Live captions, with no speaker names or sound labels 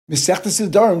Mesechtes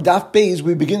Nedarim, Daf Beis,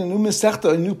 we begin a new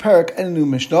Mesechta, a new parak, and a new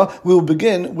Mishnah. We will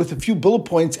begin with a few bullet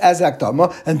points as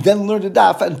Akdama, and then learn the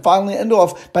Daf, and finally end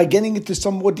off by getting into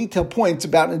some more detailed points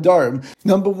about Nedarim.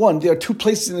 Number one, there are two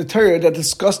places in the Torah that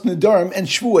discuss Nedarim and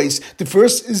Shvuos. The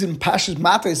first is in Pashas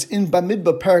Matis, in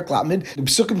Bamidbar Parak Lamed. The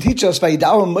Pesukim teach us,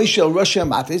 Vayidaber Moshe el Rosh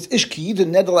Matis, Ish ki yida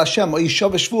nedel Hashem, o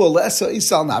yishav shvua le'esa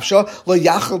isal nafsha, lo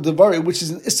yachal devari, which is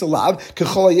an Isalav,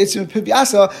 kechol hayetzim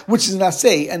pivyasa, which is an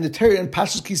Asay, and the Torah in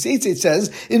Pashas it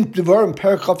says in Devarim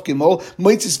Parachav Gimel,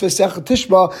 Moitzis v'secha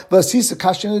tishma v'asisa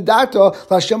kashen nedarta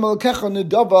l'Hashem Elokecha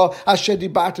nedava asher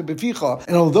dibarta b'ficha.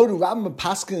 And although the Rambam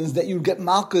paskins that you get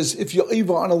malchus if you're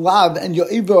either on a lav and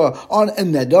you're either on a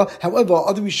neder, however,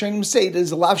 other Rishonim say there's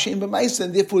a lav she'en b'maisa,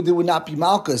 and therefore there would not be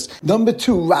malchus. Number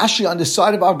two, Rashi on the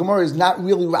side of our Gemara is not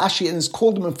really Rashi and is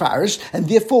called a Mefarish, and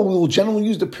therefore we will generally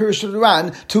use the Pirush of the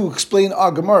Ran to explain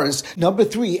our Gemaras. Number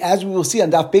three, as we will see on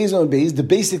Daf Beis and Beis, the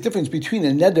basic difference between a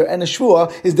neder and a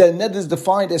shvua is that a neder is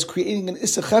defined as creating an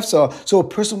issa chefsa. So a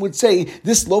person would say,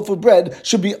 this loaf of bread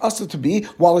should be asa to be,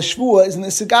 while a shvua is an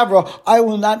issa gavra, I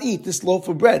will not eat this loaf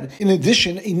of bread. In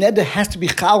addition, a neder has to be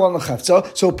chal on a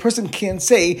chefsa, so a person can't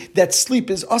say that sleep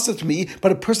is asa to me,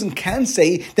 but a person can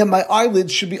say that my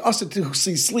eyelids should be asa to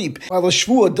see sleep, while a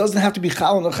shvua doesn't have to be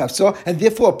chal on a chefsa, and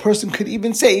therefore a person could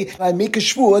even say, I make a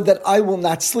shvua that I will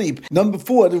not sleep. Number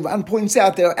four, the Ran points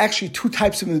out there are actually two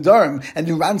types of nedarim, and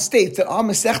the Ran states that our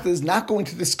Masechta is not going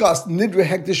to discuss Nidre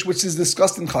Hekdesh, which is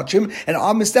discussed in Chachim, and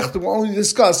our Masechta will only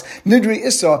discuss Nidre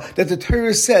Issa, that the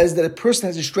Torah says that a person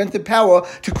has a strength and power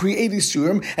to create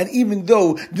Isurim, and even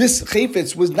though this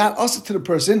Chayfetz was not Asa to the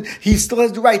person, he still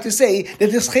has the right to say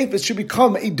that this Chayfetz should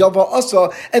become a Davar Asa,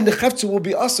 and the Chefza will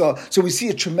be Asa. So we see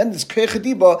a tremendous Koyach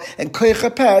Hadiba and Koyach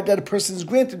Haper that a person is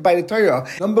granted by the Torah.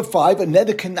 Number five, a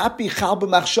neder cannot be Chal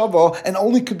b'machshava, and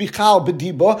only could be Chal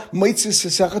b'diba, Moitzis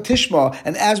Sesecha Tishma,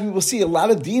 and as we will see, a lot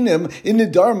of dinim in the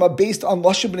Dharma based on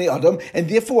Lasha B'nei Adam, and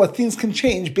therefore things can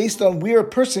change based on where a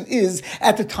person is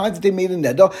at the time that they made a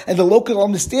neder, and the local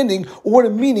understanding or the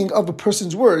meaning of a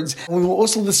person's words. And we will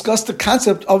also discuss the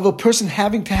concept of a person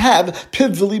having to have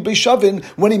piv v'li beishavin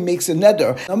when he makes a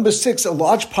neder. Number six, a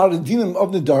large part of the dinim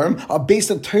of the Dharma are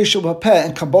based on Torah Shel B'Peh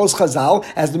and Kabbalah's Chazal,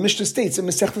 as the Mishnah states in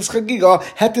Masechtas Chagiga,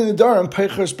 Het Nedarim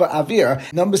Peichers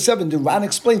Ba'avir. Number seven, the Ran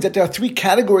explains that there are three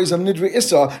categories of Nidre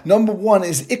Issa. Number one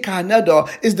is Ikah Neder,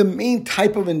 is the main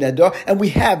type of a neder, and we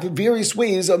have various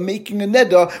ways of making a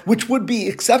neder which would be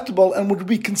acceptable and would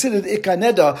be considered ikar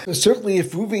neder. So certainly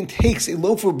if Reuven takes a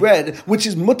loaf of bread which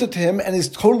is mutter to him and is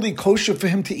totally kosher for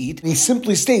him to eat, and he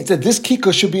simply states that this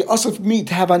kikar should be also for me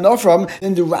to have enough from,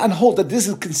 then the Ran holds that this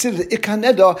is considered ikar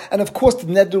neder, and of course the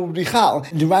neder would be chal.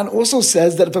 And the Ran also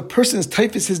says that if a person is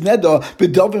typhus his neder,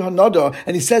 bedavar haneder,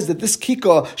 and he says that this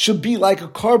kikar should be like a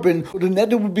carbon, the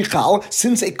neder would be chal,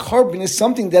 since a carbon is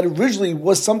something that originally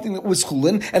was something that was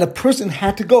chulin, and a person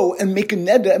had to go and make a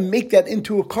neder and make that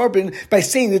into a carbon by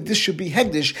saying that this should be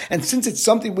hegdish. And since it's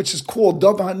something which is called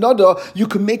davar haneder, you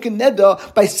can make a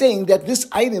neder by saying that this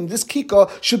item, this kikar,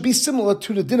 should be similar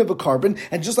to the din of a carbon,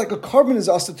 and just like a carbon is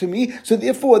asa to me, so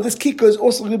therefore this kikar is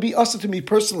also going to be asa to me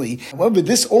personally. However,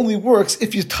 this only works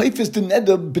if you typhus the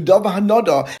neder b'davar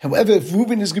haneder. However, if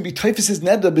Reuven is going to be typhus his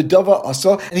neder b'davar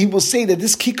asa, and he will say that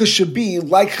this kikar should be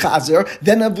like chazer,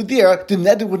 then over there the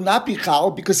neder would not be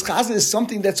chal, because chazer is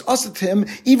something that's asa to him,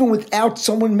 even without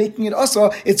someone making it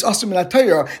asa, it's asa min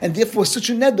ha-Torah, and therefore such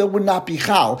a neder would not be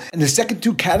chal. And the second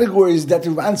two categories that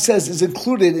the Ran says is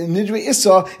included in Nidre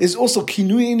Issa is also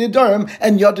Kinui Nedarim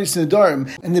and Yadis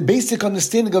Nedarim. And the basic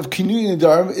understanding of Kinui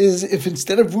Nedarim is if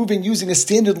instead of Reuven using a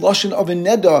standard lashon of a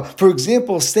neder, for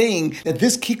example, saying that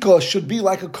this kikar should be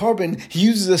like a carbon, he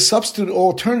uses a substitute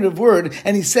or alternative word,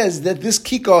 and he says that this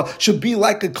kikar should be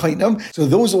like a kainam. So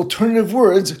those alternative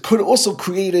words could also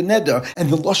create a neder, and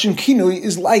the lashon kinui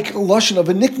is like a lashon of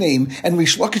a nickname. And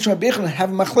Rish Lakish and Rabbi Yochanan have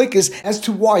machlekes as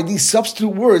to why these substitute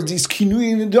words, these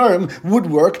kinui nedarim, would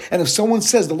work. And if someone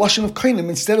says the lashon of kainam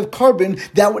instead of carbon,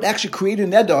 that would actually create a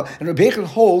neder. And Rabbi Yochanan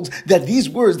holds that these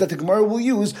words that the Gemara will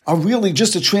use are really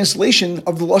just a translation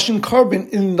of the lashon carbon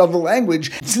in another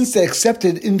language. And since they're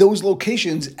accepted in those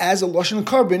locations as a lashon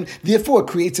carbon, therefore it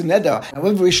creates a neder.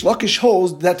 However, Rish Lakish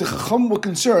holds that the Chacham were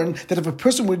concerned that if a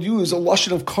person would use a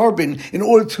lashon of carbon in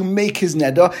order to make his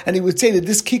neder, and he would say that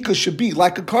this kikar should be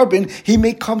like a carbon, he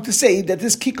may come to say that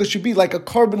this kikar should be like a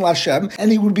carbon Lashem,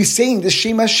 and he would be saying the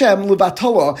Shem Hashem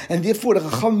levatala, and therefore the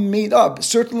Chacham made up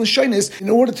certain lashonis in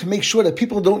order to make sure that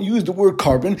people don't use the word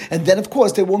carbon, and then of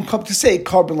course they won't come to say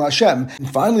carbon Lashem. And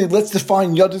finally, let's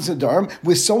define Yadin Nedarim,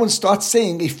 where someone starts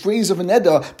saying a phrase of a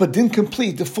neder but didn't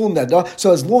complete the full neder.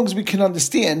 So as long as we can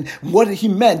understand what he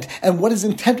meant and what his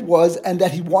intent was, and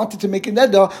that he wanted to make a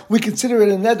neder, we consider it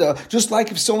a neder. neder, just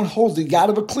like if someone holds the yad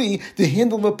of a kli, the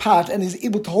handle of a pot, and is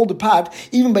able to hold the pot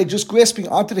even by just grasping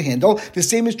onto the handle. The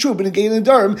same is true, but in Gei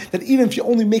Nedarim, that even if you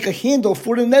only make a handle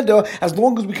for the neder, as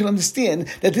long as we can understand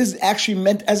that this is actually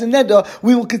meant as a neder,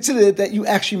 we will consider it that you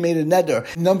actually made a neder.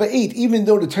 Number 8, even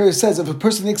though the Torah says if a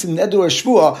person makes a neder or a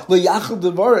shvua,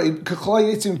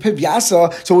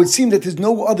 so it would seem that there's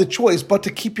no other choice but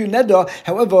to keep your neder.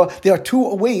 However, there are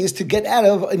 2 ways to get out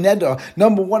of a neder.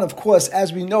 Number 1, of course,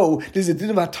 as we know, there's a din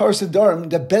of Hataras Nedarim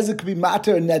that Bezek could be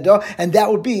mater a neder, and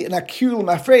that would be an akir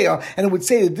mafreya, and it would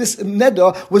say that this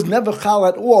neder was never chal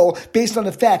at all, based on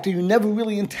the fact that you never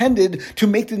really intended to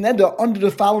make the neder under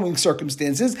the following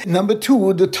circumstances. Number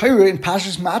 2, the Torah in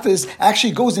Pashas Matas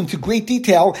actually goes into great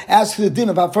detail as to the din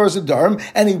of Hataras Nedarim,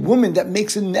 and a woman that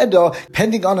makes a neder,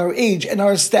 depending on her age and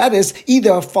her status,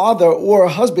 either a father or a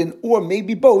husband, or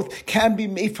maybe both, can be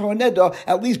made for a neder,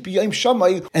 at least b'yom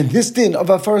shamai, and this din of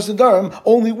Hataras Nedarim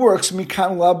only works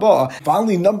mikan laba.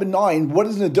 Finally, number 9, what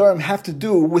does Nedarim have to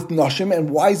do with Nashim, and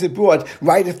why is it brought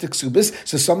right after Ksubis?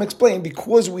 So some explain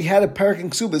because we had a parak in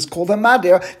Ksubis called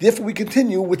Hamader, therefore we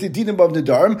continue with the dinim of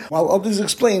Nedarim, while others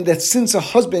explain that since a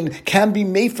husband can be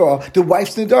made for the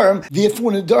wife's Nedarim,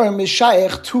 therefore Nedarim is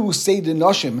shaykh to say the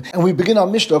Nashim. And we begin our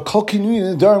Mishnah, Kol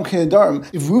Kinui Nedarim Kenedarim.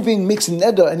 If Reuven makes a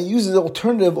neder and he uses an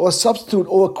alternative or substitute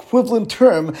or equivalent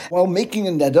term while making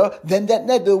a neder, then that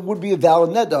neder would be a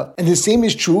valid neder. And the same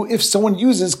is true if someone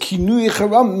uses Kinui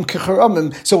Charamim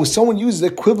Kecharamim. So if someone uses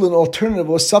equivalent, alternative,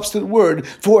 or substitute word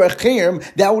for a chayim,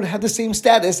 that would have the same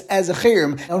status as a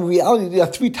chayim. And in reality, there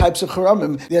are 3 types of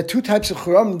charamim. There are 2 types of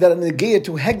charamim that are negayah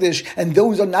to hegdish, and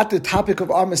those are not the topic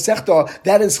of our Masechta.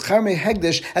 That is charmei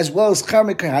hegdish as well as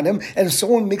charmei kahanim. And if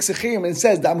someone makes a chayim and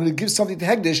says that I'm going to give something to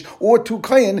hegdish or to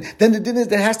kayin, then the din is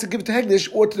that has to give it to hegdish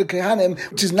or to the kahanim,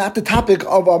 which is not the topic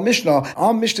of our Mishnah.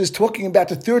 Our Mishnah is talking about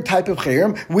the 3rd type of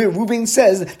chayim, where Reuven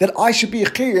says that I should be a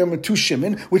chayim to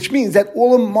Shimon, which means that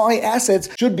all of my assets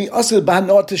should be asur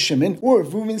b'hana to Shimon. Or if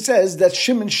Reuven says that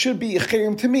Shimon should be a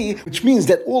chayim to me, which means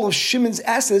that all of Shimon's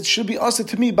assets should be asur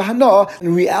to me b'hana.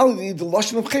 In reality, the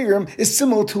lashon of chayim is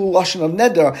similar to the lashon of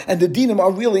neder, and the dinim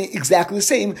are really exactly the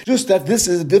same, just that this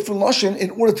is a different lashon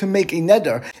in order to make a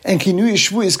neder. And kinuy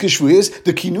shvuis k'shvuis,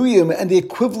 the kinuyim and the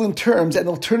equivalent terms and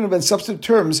alternative and substitute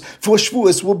terms for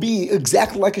shvuis will be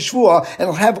exactly like a shvua, and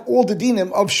it'll have all the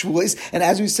dinim of shvuis. And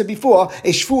as we said before,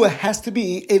 a shvua has to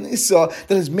be an issa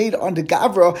that is made on the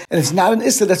gavra, and it's not an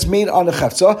issa that's made on a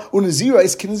chefza, or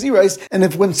nazirais, kinazirais. And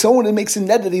if when someone makes a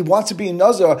neder that he wants to be a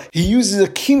nazar, he uses a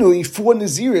kinui for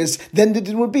naziris, then the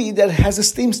din would be that it has the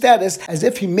same status as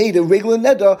if he made a regular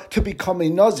neder to become a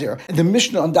nazir. And the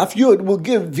Mishnah on Daf Yud will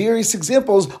give various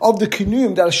examples of the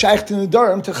kinuyim that are shaykh to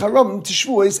nedarim, to charam, to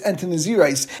shvuos, and to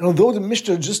nazirais. And although the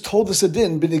Mishnah just told us a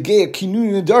din, b'negei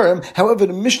kinui nedarim, however,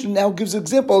 the Mishnah now gives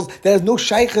examples that has no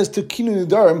shaykhs to kinui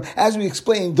nedarim. As we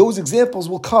explained, those examples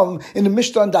will come in the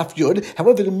Mishnah on Daf Yud.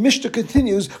 However, the Mishnah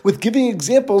continues with giving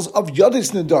examples of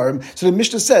yadis nedarim. So the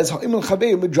Mishnah says,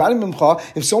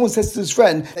 if someone says to his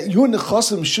friend that your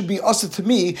nechasim should be asa to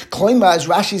me, kloima, as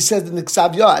Rashi says in the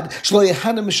Ksav Yad,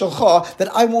 that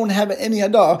I won't have any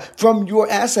hada from your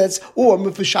assets, or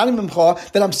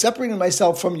that I'm separating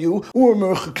myself from you, or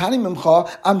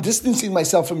I'm distancing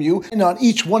myself from you. And on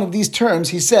each one of these terms,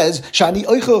 he says shani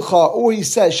oichelcha, or he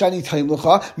says shani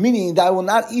taimlecha, meaning that I will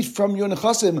not eat from your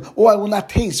nechasim, or I will not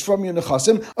taste from your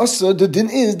nechasim. Also, the din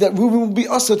is that Reuven will be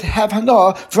also to have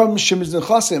hana from Shimon's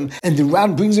nechasim. And the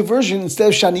Ran brings a version, instead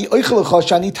of shani oichelcha,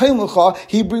 shani taimlecha,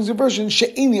 he brings a version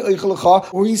she'eni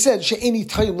oichelcha, or he said she'eni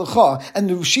taimlecha. And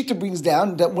the Shita brings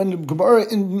down that when the Gemara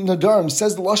in Nedarim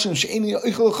says the lashon she'eni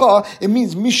oichelcha, it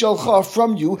means mishalcha,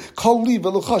 from you. Kol li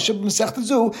v'lecha sheb Masechta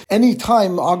zu.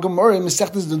 Anytime our Gemara in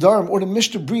Masechta Nedarim or the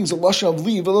Mishnah brings a lashon of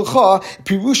li v'lecha,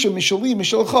 pirusha mishali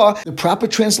mishalcha, the proper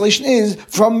translation is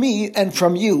from me and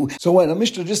from you. So when a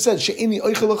Mishnah just said she'eni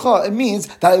oichelcha, it means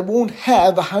that I won't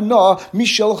have a hana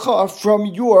mishalcha from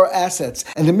your assets.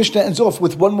 And the Mishnah ends off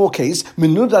with one more case.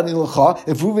 Menudani lecha,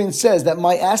 if Reuven says that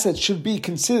my assets should be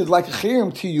considered like a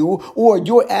chayim to you, or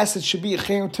your assets should be a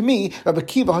chayim to me, Rabbi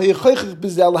Kiva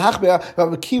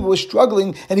was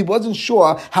struggling and he wasn't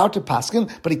sure how to paskin,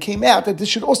 but he came out that this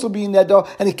should also be in neder,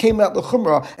 and he came out the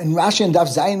chumrah. And Rashi and Daf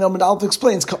Zayin Amud Aleph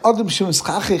explains,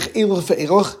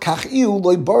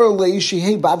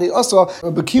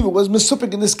 Rabbi Kiva was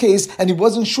misupik in this case, and he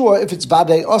wasn't sure if it's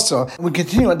vadei asa. And we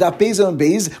continue on Daf Beis and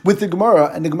Beis with the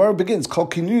Gemara, and the Gemara begins,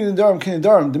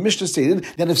 the Mishnah stated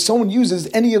that if someone uses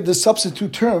any of the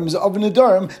substitute terms of a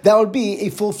nedarim, that would be a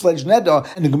full-fledged neder.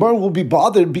 And the Gemara will be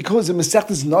bothered because the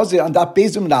Masechtas Nazir on that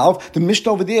Beis and Aleph, the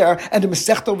Mishnah over there and the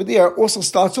Masechta over there also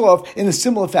starts off in a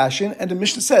similar fashion, and the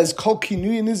Mishnah says, Kol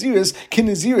kinui naziris kin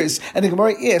naziris, and the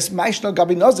Gemara asks, Maishna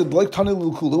Gabi Nazir, like Tani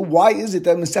Lukulu, why is it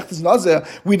that in Masechtas Nazir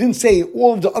we didn't say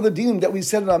all of the other dinim that we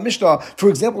said in our Mishnah? For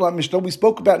example, in our Mishnah we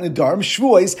spoke about Nidarim,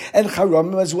 Shvuos, and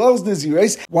Charamim as well as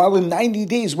Naziris, while in 90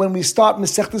 days when we start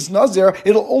Masechtas Nazir,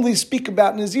 it'll only speak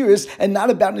about Naziris and not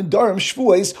about Nidarim,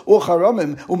 Shvuos, or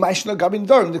Charamim. Umaishna Gabi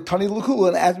Nidarim, the Tani Lukulu,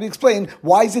 and as we explained,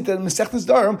 why is it that in Masechtas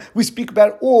Darim we speak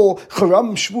about all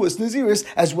Charamim, Shvuos, Naziris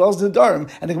as well as Nidarim?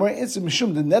 And the Gemara answers,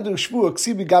 Mishum, the Neder Shvuah,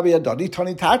 Ksibi Gabi Adadi,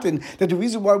 Tani Tartin, that the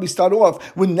reason why we start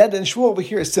off with Neder and Shvuah over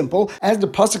here is simple, as the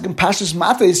pasuk in Pashas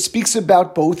Matthes speaks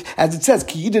about both, as it says,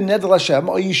 Ki Yida Neder Hashem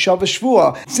or Yishav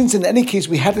Shvuah. Since in any case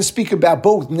we had to speak about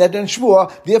both Neder and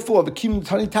Shvuah, therefore the Kim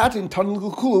Tani Tartin, Tani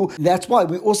Lukulu, that's why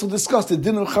we also discussed the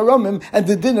din of Charamim and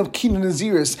the din of Kina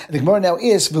Naziris. And the Gemara now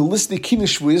asks, Velisni Kina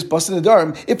Shvuas, Basa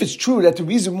Nadarim, if it's true that the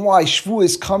reason why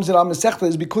Shvuas comes in our Masechta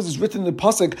is because it's written in the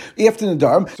pasuk after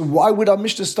Nadarim, so why would our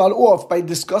Mishnah start off by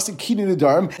discussing Kina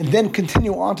Nadarim and then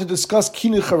continue on to discuss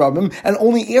Kina Charamim and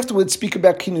only afterwards speak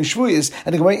about Kina Shvuas?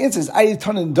 And the Gemara answers,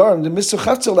 Ayatan Nadarim, the Mishnah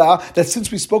Cheftzah, that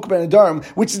since we spoke about Nadarim,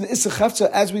 which is an Issa Cheftzah,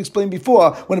 as we explained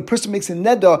before, when a person makes a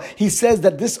Neder, he says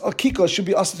that this Akika should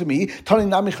be also to me, Tani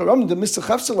Nami Charamim, the Mishnah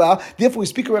Cheftzah, therefore we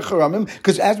speak about Charamim,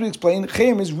 because as we explained,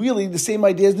 Chayim is really the same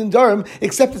idea as Nadarim,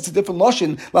 except it's a different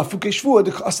Lashon, La Fuke Shvuah,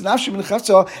 the Asanashim in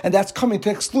Cheftzah, and that's coming to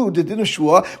exclude the Din of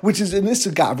Shvuah, which is an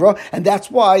Issa Gavra, and that's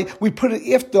why we put it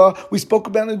after we spoke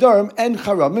about Nadarim and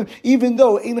Charamim, even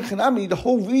though Ein Chanami, the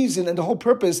whole reason and the whole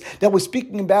purpose that we're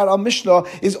speaking about our Mishnah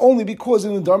is only because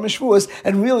of Nadarim and Shvuas,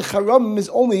 and really Charamim is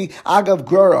only Agav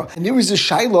Grara. And there is a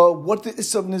Shaila, what the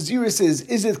Issa of Naziris is.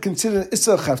 Is it considered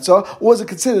Issa Cheftzah, or is it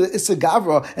considered Issa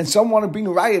Gavra? And some want to bring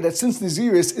a raya that since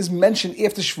Naziris is mentioned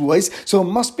after Shvuas, so it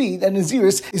must be that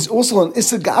Naziris is also an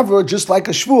Issa Gavra, just like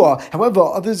a Shvuah. However,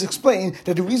 others explain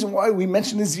that the reason why we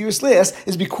mention Naziris last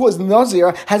is because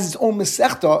Nazir has its own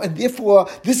Masechta, and therefore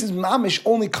this is Mamish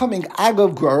only coming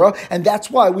Agav Grara, and that's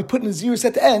why we put Naziris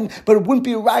at the end, but it wouldn't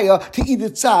be a raya to either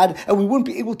tzad, and we wouldn't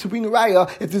be able to bring a raya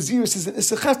if Naziris is an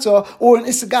Issa Chetza or an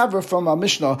Issa Gavra from our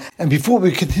Mishnah. And before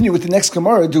we continue with the next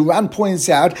Gemara, Duran points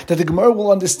out that the Gemara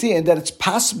will understand that it's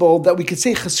possible that we could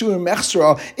say Chasurim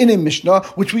Echsra in a Mishnah,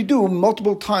 which we do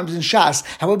multiple times in Shas.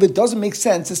 However, it doesn't make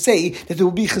sense to say that there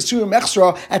will be Chasurim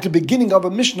Echsra at the beginning of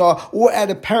a Mishnah or at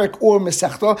a Parak or a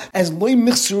Masechta, as Loi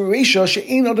Michsur Reisha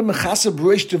She'ein Adam Mechasab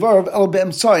Reish Devarav El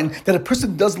Be'em Tzayin, that a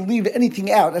person doesn't leave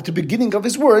anything out at the beginning of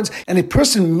his words, and a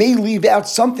person may leave out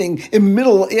something in the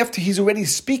middle after he's already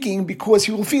speaking because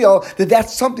he will feel that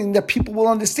that's something that people will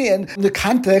understand in the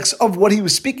context of what he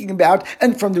was speaking about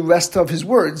and from the rest of his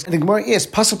words. And the Gemara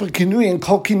asks, Pasuk Kinuyim,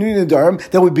 Kol Kinuyim Nadarim,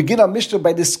 that we begin our Mishnah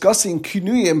by discussing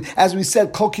Kinuyim, as we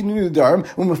said, Kol Kinuyim Nadarim,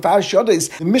 Umefarish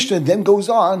Yodis. The Mishnah then goes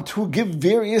on to give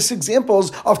various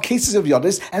examples of cases of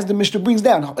Yodis, as the Mishnah brings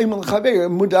down.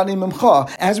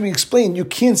 As we explained, you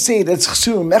can't say that it's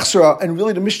Chasurim Echsra, and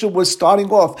really the Mishnah was starting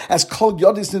off as Kol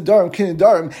Yodis Nadarim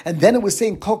Kinadarim, and then it was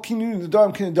saying Kol Kinuyim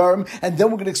Nadarim Kinadarim, and then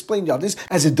we're going to explain Yodis,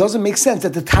 as it doesn't make sense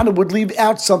that the Tana would leave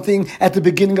out something at the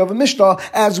beginning of a Mishnah,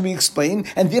 as we explain,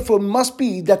 and therefore it must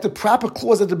be that the proper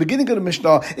clause at the beginning of the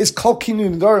Mishnah is Kol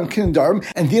Kinuyim Nadarim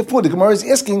Kinadarim, and therefore the Gemara is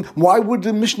asking, why would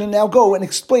the Mishnah now go and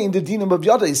explain the dinam of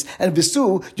Yodis? And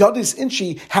Visu, Yodis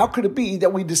Inchi, how could it be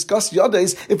that we discuss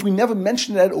Yodis if we never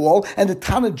mention it at all, and the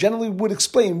Tana generally would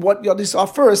explain what Yodis are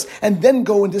first, and then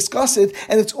go and discuss it,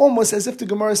 and it's almost as if the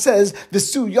Gemara says,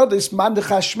 Visu Yodis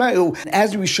Mandecha Shmeu.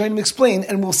 As we should explain,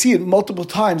 and we'll see it multiple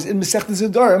times in Masechta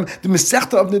Nadarim, the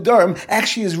Masechta of Nadarim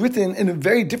actually is written in a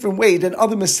very different way than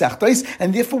other Masechtas,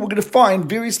 and therefore we're going to find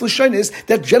various Lashonis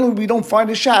that generally we don't find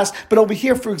in Shas, but over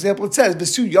here, for example, it says,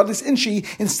 Visu Yodis Inchi,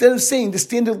 instead of saying the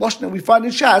standard Lashon that we find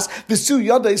in Shas, Visu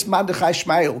Yodis Mandechai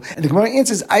Shmael. And the Gemara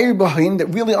answers, Ayir Bahin, that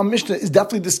really our Mishnah is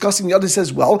definitely discussing Yodis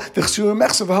as well, V'chsurim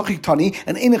Echsav Hachik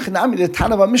and Ein Chanami, the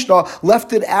Tana of our Mishnah,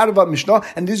 left it out of our Mishnah,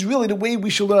 and this is really the way we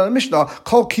should learn our Mishnah.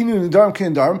 Kol Kinuyim Nadarim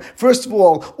Kinadarim. First of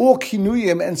all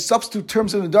Kinuyim and substitute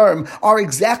terms of Nadarim are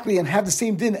exactly and have the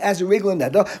same din as a regular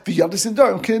Neda, V'Yodis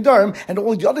Nadarim Kinadarim, and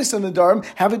all Yodis and Nadarim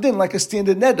have a din like a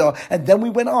standard Neda. And then we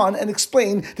went on and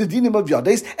explained the dinim of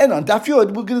Yodis, and on Daf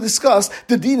Yod we're going to discuss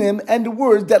the dinim and the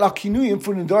words that are Kinuyim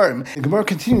for Nadarim. The Gemara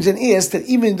continues and asks that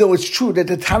even though it's true that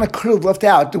the Tana could have left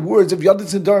out the words of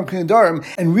Yodis Nadarim Kinadarim,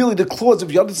 and really the clause of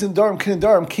Yodis Nadarim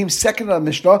Kinadarim came second on the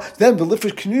Mishnah, then the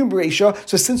Lifrish Kinuyim Bereisha.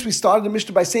 So since we started the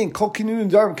Mishnah by saying Kol Kinuyim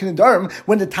Nadarim Kinadarim,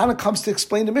 when the Tana comes to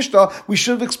explain the Mishnah, we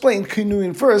should have explained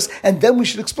Kinuyim first, and then we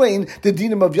should explain the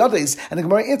dinim of Yodis. And the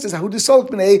Gemara answers, Hahu Desolk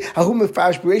B'nei Hahu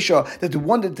Mefarish Bereisha, that the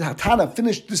one that the Tana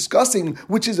finished discussing,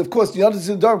 which is of course Yodis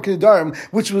Nadarim Kinadarim,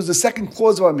 which was the second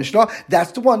clause of our Mishnah,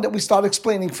 that's the one that we start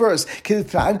explaining first.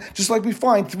 Just like we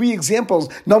find three examples.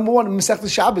 Number one, in Masechta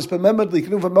Shabbos, but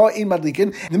Madlikin,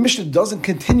 Kinuyin. The Mishnah doesn't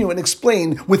continue and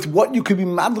explain with what you could be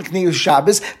madlik neir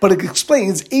Shabbos, but it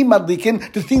explains a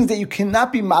madlikin, the things that you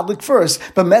cannot be madlik first.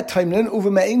 But met timenin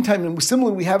over me'ain timenin.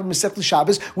 Similarly, we have in Masechta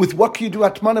Shabbos with what can you do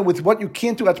atmana, with what you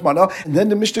can't do atmana, and then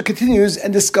the Mishnah continues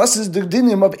and discusses the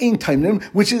dinim of ein timenin,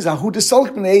 which is ahu desalk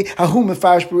b'nei ahu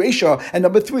mefarish b'reisha, and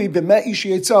number 3 b'mei ish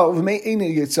yetza over me'ain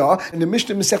yetza. And the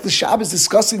Mishnah Masechta Shabbos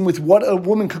discussing with what a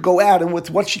woman could go out and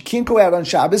with what she can't go out on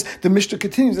Shabbos. The Mishnah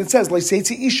continues and says like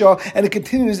seitzi isha, and it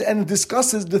continues and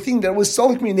discusses the thing that was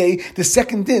salk minei, the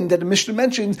second din that the Mishnah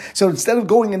mentions. So instead of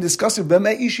going and discussing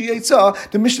b'mei ish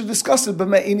yetza, the Mishnah discusses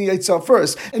b'mei ein yetza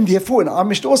first. And therefore in our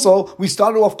Mishnah also we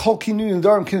started off kol kinun and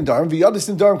darim kinadarim, v'yadis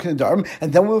and darim kinadarim,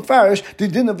 and then we farish the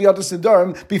din of v'yadis and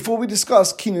darim before we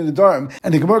discuss kinun and darim.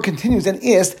 And the Gemara continues and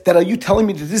asks that, are you telling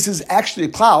me that this is actually a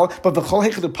cloud? But the chol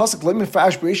hechad the pasuk let me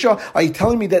farish b'reisha. Are you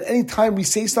telling me that any time we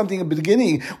say something in the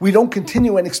beginning, we don't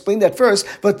continue and explain that first?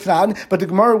 But the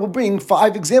Gemara will bring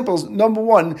 5 examples. Number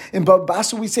 1, in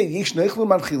Basu we say yesh neichlu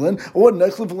manchilin or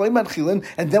neichlu v'loy manchilin,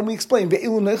 and then we explain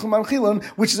ve'ilu neichlu manchilin,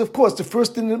 which is of course the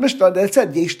first in the Mishnah that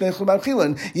said yesh neichlu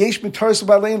manchilin, yesh mitaris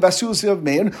b'alein v'asus of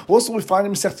meir. Also we find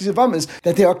in Masechta Yavamis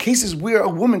that there are cases where a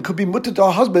woman could be mutter to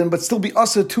her husband but still be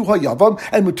usher to her yavam,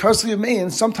 and mitaris of meir.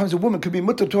 Sometimes a woman could be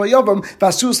mutter to her yavam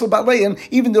v'asus b'alein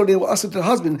even though they were usher to the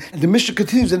husband. And the Mishnah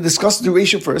continues and discusses the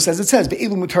ratio first, as it says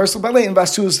ve'ilu mitaris b'alein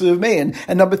v'asus of meir.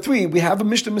 And number 3, we have a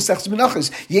Mishnah Masechta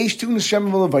Menachos yesh tunas shem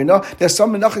v'levayna. There's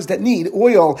some menachos that need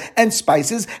oil and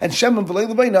spices, and shem and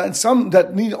v'levayna, and some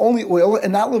that need only oil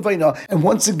and not levayna. And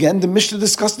once again, the Mishnah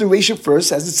discussed the ratio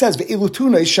first, as it says ve'ilu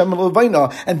tunas shem and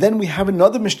levayna. And then we have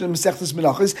another Mishnah Masechta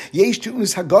Menachos yesh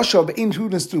tunas hagasha ve'in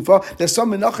tunas tufa. There's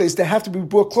some menachos that have to be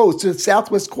brought close to the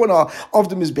southwest corner of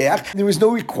the mizbeach. There is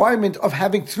no requirement of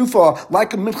having trufa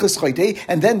like a minchas chayte.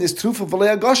 And then there's trufa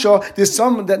v'lei hagasha. There's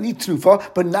some that need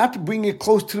trufa, but not to bring it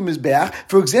close to the mizbeach.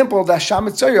 For example, the Hasham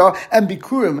Tzaya and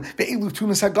Bikurim ve'elu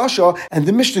tunas hagasha. And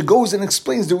the Mishnah goes and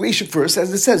explains the ratio first,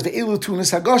 as it says ve'elu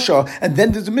tunas hagasha. And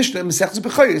then there's the Mishnah Masechta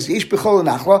Bechayos yesh bechol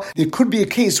nachla. There could be a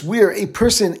case where a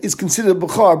person is considered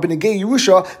bechar b'negei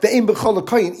Yerusha ve'em bechol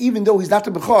l'koyin, even though he's not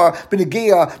the bechar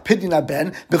b'negei pidyon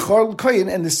ben bechar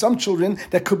l'koyin. And there's some children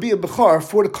that could be a bechar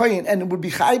for the koyin and it would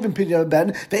be chayiv in pidyon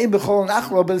ben ve'em bechol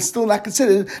nachla, but it's still not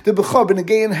considered the bechar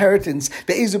b'negei inheritance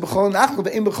ve'ezu bechol nachla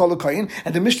ve'em bechol l'koyin.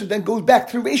 And the Mishnah then goes back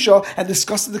to the Reisha and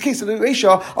discusses the case of the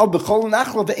Reisha of bechol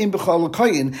nachla ve'em bechol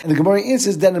l'koyin. And the Gemara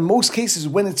answers that in most cases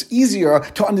when it's easier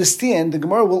to understand, the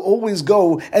Gemara will always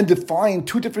go and define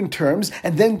 2 different terms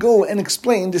and then go and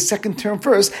explain the second term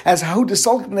first as how the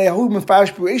salknei how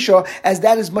mefarish b'reisha, as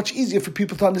that is much easier for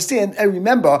people to understand and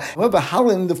remember. However,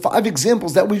 Halin, the 5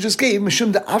 examples that we just gave,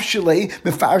 mishum the afshilei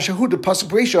mefarish hahu the pasuk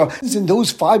b'reisha, in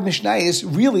those 5 mishnayos,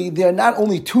 really they are not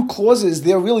only 2 clauses,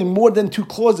 they are really more than 2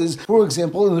 clauses. For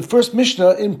example, in the first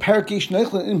Mishnah in Parak Yesh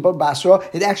Neichlin in Basra,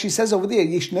 it actually says over there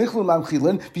Yesh Neichlin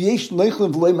manchilin v'yesh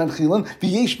neichlin v'loy manchilin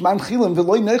v'yesh manchilin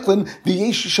v'loy neichlin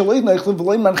v'yesh shalei neichlin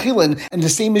v'loy manchilin. And the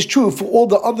same is true for all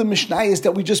the other mishnayos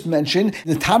that we just mentioned.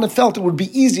 The Tana felt it would be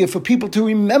easier for people to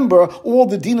remember all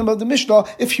the dinim of the Mishnah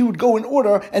if you would go in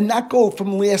order and not go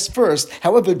from last first.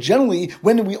 However, generally,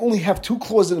 when we only have 2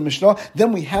 clauses in the Mishnah,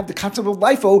 then we have the concept of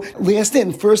LIFO, last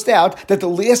in, first out, that the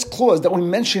last clause that we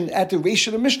mentioned at the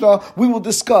ratio of the Mishnah, we will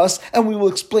discuss and we will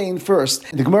explain first.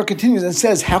 And the Gemara continues and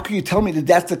says, how can you tell me that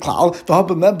that's the klal?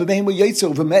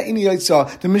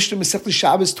 The Mishnah Masechta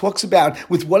Shabbos talks about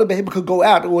with what a behemoth could go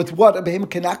out or with what a behemoth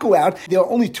cannot go out. There are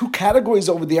only 2 categories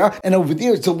over there, and over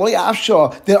there it's a loy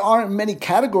afsha. There aren't many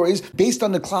categories based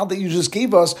on the klal that you just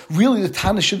gave us. Really, the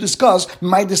Tana should discuss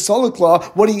my desolikla,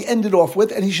 what he ended off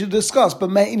with, and he should discuss but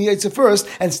me in yaitza first.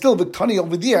 And still, Victani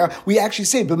over there, we actually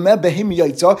say b'meh behim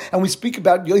yaitza, and we speak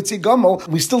about yaitze gamol.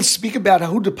 We still speak about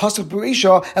how the pasuk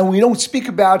b'reisha, and we don't speak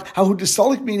about how the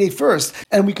solik mide first.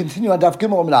 And we continue on Daf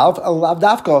Gimel Amnav Alav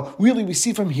Dafka. Really, we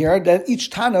see from here that each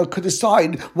Tana could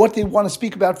decide what they want to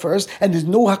speak about first, and there's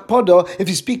no hakpada if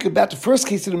you speak about the first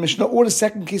case of the Mishnah or the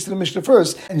second case of the Mishnah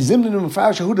first. And Zimna and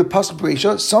Mefarish who the pasuk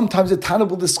b'reisha, sometimes the Tana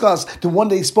will discuss the one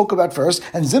they spoke about first,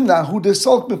 and Zimna who the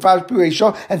solik Mefarish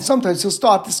b'reisha, and sometimes he'll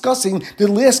start discussing the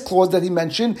last clause that he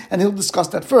mentioned, and he'll discuss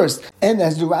that first. And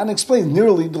as the Ran explains,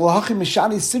 nearly the Lahachim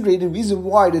Mishani Sidre, the reason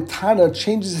why the Tana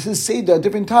changes his Seder at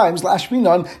different times,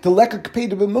 Lashminan, the Leka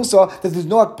Kapeda B'Musa, that there's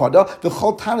no Akpada, the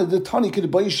Chol Tana, the Tani could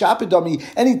buy Shapidami,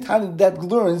 any Tana that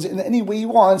learns in any way he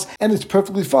wants, and it's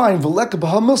perfectly fine. V'Leka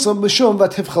B'Hamusa, Mishum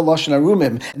Vativ Chalash and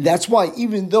Arumim. And that's why,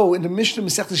 even though in the Mishnah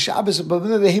Masechta Shabbos,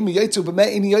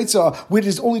 where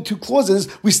there's only 2 clauses,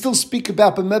 we still speak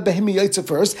about B'meh Behim Yaitza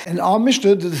first, and our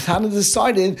Mishnah, the Tana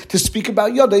decided to speak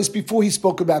about Yadais before he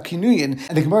spoke about Kinuyin.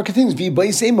 And the Gemara continues,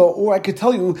 or I could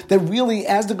tell you that really,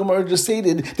 as the Gemara just said,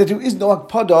 stated that there is no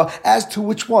Akpada as to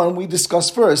which one we discuss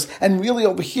first. And really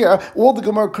over here, all the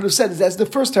Gemara could have said is as the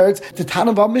first teretz, the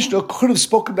Tana of our Mishnah could have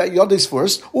spoken about Yodis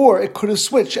first, or it could have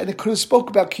switched and it could have spoken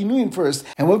about Kinuyin first.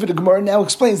 However, the Gemara now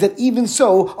explains that even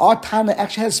so, our Tana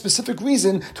actually has a specific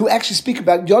reason to actually speak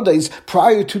about Yodis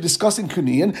prior to discussing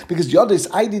Kinuyin, because Yodis,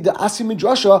 Aidi the Asi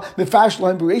Midrasha, Mefarish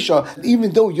Lahem Bereisha,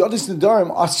 even though Yodis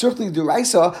Nadarim are certainly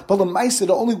Deraisa, but Lamaisa,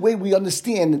 the only way we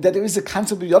understand that there is a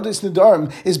concept of Yodis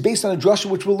Nadarim is based on a drasha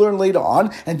which we'll learn later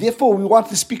on, and therefore we want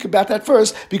to speak about that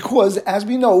first, because as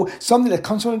we know, something that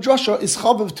comes from a drasha is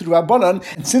chavav to the Rabbanan,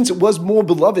 and since it was more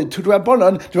beloved to the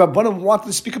Rabbanan wanted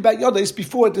to speak about Yodis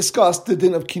before it discussed the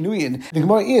din of Kinuyin. The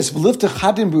Gemara is,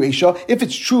 if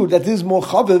it's true that this is more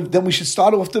chavav, then we should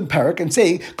start off the parak and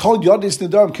say, Kol Yodis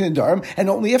Nadarim Kinudarim, and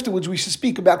only afterwards we should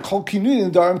speak about Kol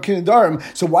Kinuyin Nadarim Kinudarim.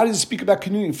 So why does it speak about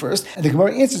Kinuyin first? And the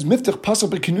Gemara answers, Miftach Pasal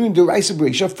Kinuyin Deraisa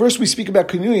Bereisha. First we speak about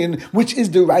Kinuyin, which is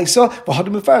Deraisa,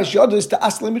 V'hadam Mefarish Yodis to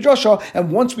Asle Midrasha,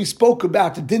 and once we spoke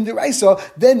about the din Deraisa,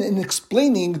 then in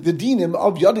explaining the dinim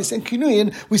of Yodis and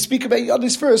Kinuyin, we speak about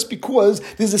Yodis first because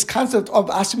there's this concept of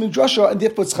Asle Midrasha, and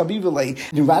therefore it's Chaviv Alei.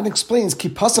 And Ran explains, Ki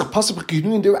Pasach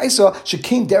Kinuyin Deraisa,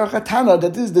 Shekein Derech Hatana,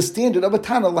 that this is the standard of a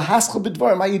Tana, Lahaschel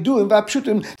B'dvarim, how you do in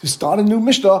Vapshutim, to start a new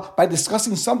Mishnah by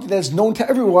discussing something that is known to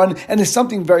everyone and is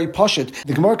something very pashut.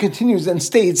 The Gemara continues and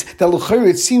states that L'chayr,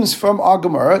 it seems from our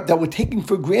Gemara that we're taking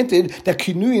for granted that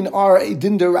Kinuyin are a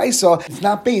din deraisa. It's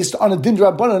not based on a din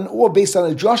Rabbanan or based on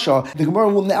a drasha. The Gemara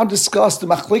will now discuss the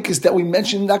machlekes that we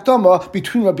mentioned in Akdama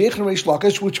between Rabbi Yechon and Reish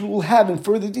Lakish, which we will have in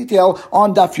further detail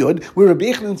on Daf Yud, where Rabbi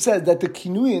Yechon says that the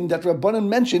Kinuyin that Rabbanan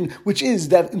mentioned, which is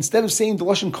that instead of saying the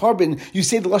lashon carbon, you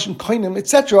say the lashon koinim,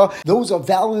 etc., those are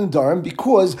valid in Dharam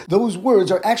because those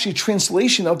words are actually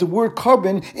translation of the word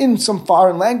carbon in some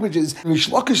foreign languages. And Reish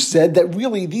Lakish said that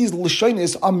really these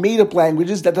lashonis are made-up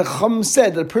languages that the Chum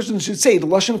said that a person should say the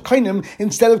lashon koinim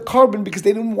instead of carbon because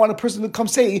they didn't want a person to come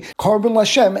say carbon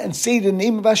Lashem and say the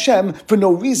name of Hashem for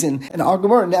no reason. And our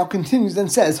Gemara now continues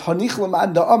and says, Hanich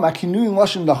lamad da'ama kinuyin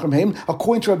lashon nachamheim,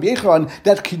 according to Rabbi Yechon,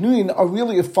 that kinuyin are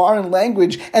really a foreign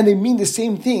language and they mean the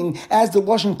same thing as the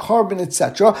lashon carbon,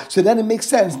 etc. So then it makes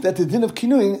sense that the din of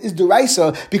kinuyin is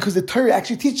deraisa because the Torah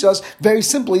actually teaches us very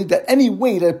simply that any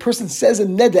way that a person says a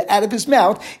neder out of his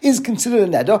mouth is considered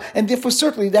a neder, and therefore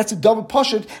certainly that's a double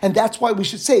pashut, and that's why we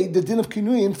should say the din of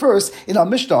kinuyin first in our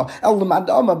Mishnah.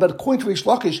 But according to Reish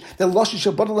Lakish,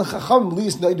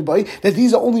 that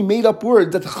these are only made up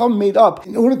words that the Chum made up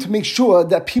in order to make sure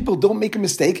that people don't make a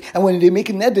mistake, and when they make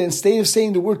a neder, instead of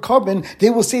saying the word carbon, they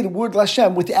will say the word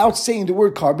Lashem without saying the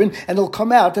word carbon, and it'll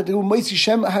come out that they will Moitzi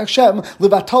Shem Hashem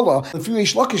Levatala. If you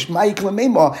Reish Lakish Ma'ik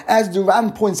Lamema, as the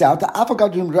Ran points out, the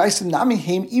Afagadim Raisa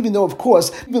Namihim, even though of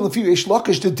course, even if you Reish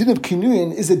Lakish, the din of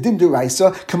Kinuyin is a din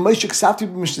deraisa, Kamoshik Safti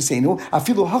B'Mishnasenu,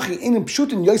 Afilu Hachi Enim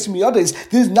Pshutin Yosim Yadis.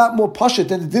 This is not more pashut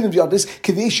than the din of Yadis,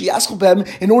 Kadeshi Yaschobem,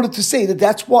 in order to say that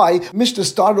that's why Mishnah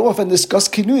started off and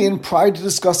discussed Kinuyin prior to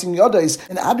discussing Yadis.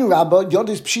 And Adu Rabba,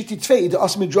 Yadis Pshiti Tvei, the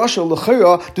As Midrasha,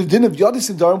 L'chera, the din of Yadis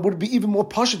and Dharam would be even more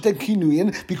pashut than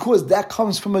Kinuyin because that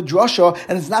comes from a drasha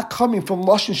and it's not coming from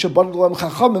Lashon Shabbat L'Lam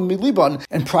Chacham and Miliban.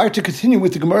 And prior to continue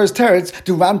with the Gemara's teretz,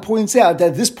 the Ran points out that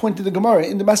at this point in the Gemara,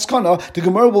 in the Maskana, the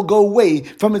Gemara will go away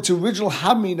from its original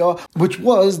Hamina, which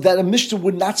was that a Mishnah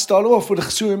would not start off with a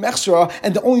Chesura Mechsera,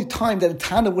 and the only time that a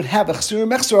Tana would have a Chesura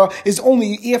Mechsera is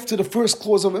only after the first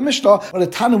clause of a Mishnah, but a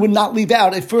Tana would not leave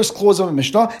out a first clause of a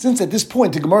Mishnah. Since at this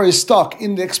point the Gemara is stuck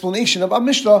in the explanation of a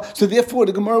Mishnah, so therefore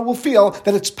the Gemara will feel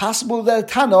that it's possible that a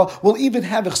Tana will even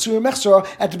have a Chesura Mechsera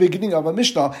at the beginning of a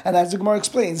Mishnah. And as the Gemara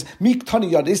explains, Mik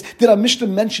Tani Yadis, did a Mishnah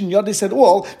mention Yadis at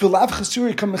all?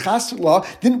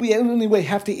 Didn't we in any way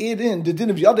have to add in the din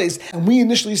of Yadis? And we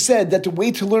initially said that the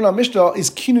way to learn our Mishnah is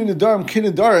Kinu Nadarim,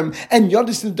 Kinu Nadarim, and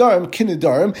Yadis Nadarim, Kinu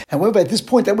Nadarim. However, at this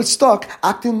point I was stuck.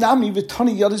 Akdim Nami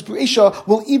V'Tani Yadis B'Reisha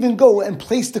will even go and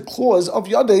place the clause of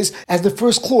Yadis as the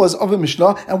first clause of a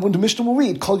Mishnah, and when the Mishnah will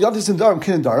read Kol Yadis Nadarim,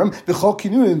 Kinu Nadarim, V'Chol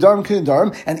Kinu Nadarim, Kinu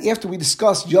Nadarim, and after we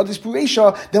discuss Yadis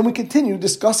B'Reisha, then we continue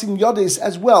discussing Yadis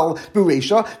as well,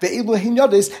 B'Reisha, Ve'elu Hein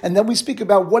Yadis, and then we speak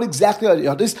about what exactly are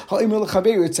Yadis, Ha'imel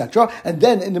L'Chaver, etc. And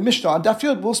then in the Mishnah on Daf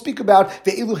Yud, we'll speak about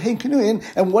Ve'elu Hein Kinuyin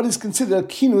and what is considered a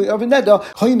kinui of a neder,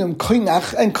 Koinim,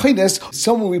 Koinach, and Koines.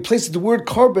 Someone replaces the word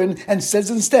carbon and says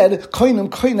instead Koinim,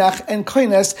 Koinach, and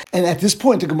Koines. And at this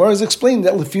point, the Gemara has explained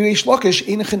that Lefi Reish Lakish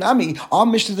Ein Chinami, our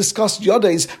Mishnah discussed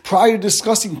Yadis prior to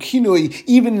discussing kinui,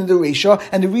 even in the Reisha,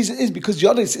 and the reason is because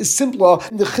Yadis is simpler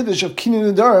in the Chiddush of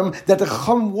Kinui Nadarim that the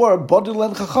Chacham were Badil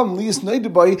and Chacham Lias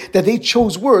Neidabai, that they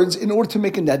chose words in order to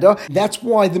make a neder. That's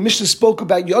why the Mishnah spoke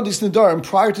about Yadis Nadarim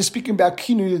prior to speaking about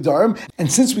Kinui Nadarim.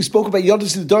 And since we spoke about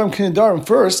Yadis Nadarim, Kinui Nadarim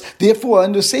first, therefore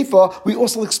under Sefer we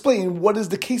also explain what what is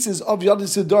the cases of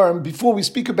Yadis Nedarim before we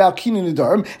speak about Kinyan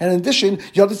Nedarim. And in addition,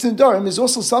 Yadis Nedarim is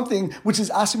also something which is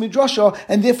Asi Midrasha,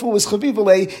 and therefore was Chaviv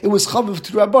Alei, it was Chaviv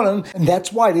to Rabbanan, and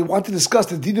that's why they want to discuss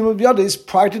the Dinim of Yadis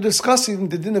prior to discussing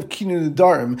the Din of Kinyan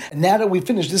Nedarim. And now that we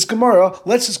finished this Gemara,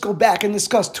 let's just go back and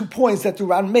discuss 2 points that the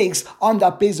Ran makes on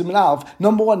that Beis Minav.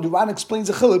 Number 1, the Ran explains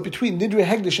the chiluk between Nidri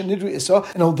Hegdish and Nidri Issa,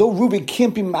 and although Reuben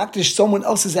can't be makdish someone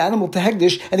else's animal to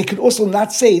Hegdish, and he could also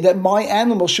not say that my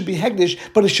animal should be Hegdish,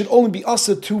 but it should only be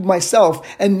Asa to myself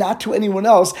and not to anyone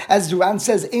else, as the Ran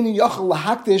says, Eini Yachal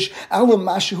Lahakdish Alam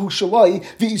Mashihu Shalai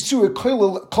V'Isur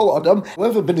Kol Adam.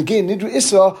 However, but again, Nidri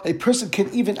Issa, a person can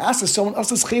even ask someone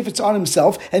else's chayvetz on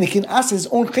himself, and he can ask his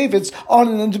own chayvetz on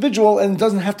an individual, and it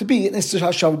doesn't have to be an Issa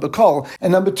Hashav B'Kol.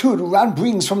 And number 2, the Ran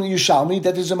brings from the Yushalmi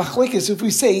that there's a machlekes if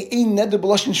we say Ein Neder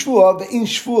B'Lashon Shvua, Ve'ein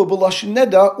Shvua B'Lashon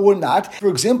Neder, or not. For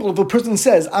example, if a person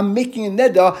says, I'm making a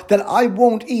neder that I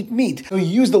won't eat meat, so he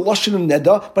used the lashon of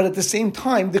neder, but at the same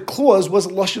time, the clause was a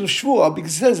lashon of shvua,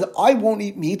 because it says that I won't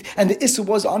eat meat, and the issa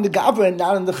was on the gavra and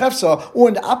not on the chefsa. Or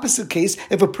in the opposite case,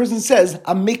 if a person says,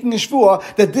 I'm making a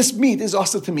shvua that this meat is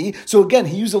also to me, so again,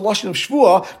 he used the lashon of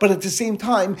shvua, but at the same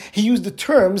time, he used the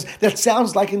terms that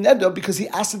sounds like a neder, because he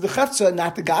asked the chefsa and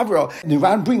not the gavra. And the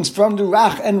Ran brings from the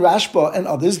Rach and Rashba and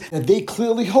others that they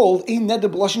clearly hold a neder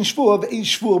b'lashon shvua, ve'ein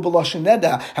shvua b'lashon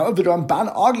neder. However, the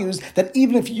Ramban argues that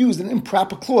even if you used an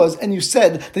improper clause and you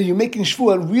said that you're making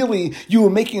shvua and really you were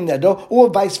making a neder, or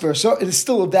vice versa, it is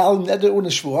still a valid neder or a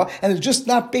shvua, and it's just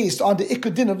not based on the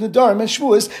ikar din of nedarim and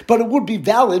shvuas, but it would be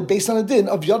valid based on the din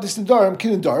of yadis nedarim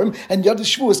kinedarim and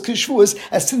yadis shvuas kishvuas,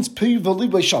 as since Piyuvali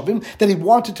by Shavim that he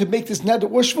wanted to make this neder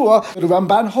or shvua. But the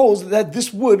Ramban holds that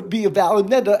this would be a valid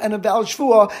neder and a valid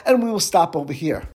shvua, and we will stop over here.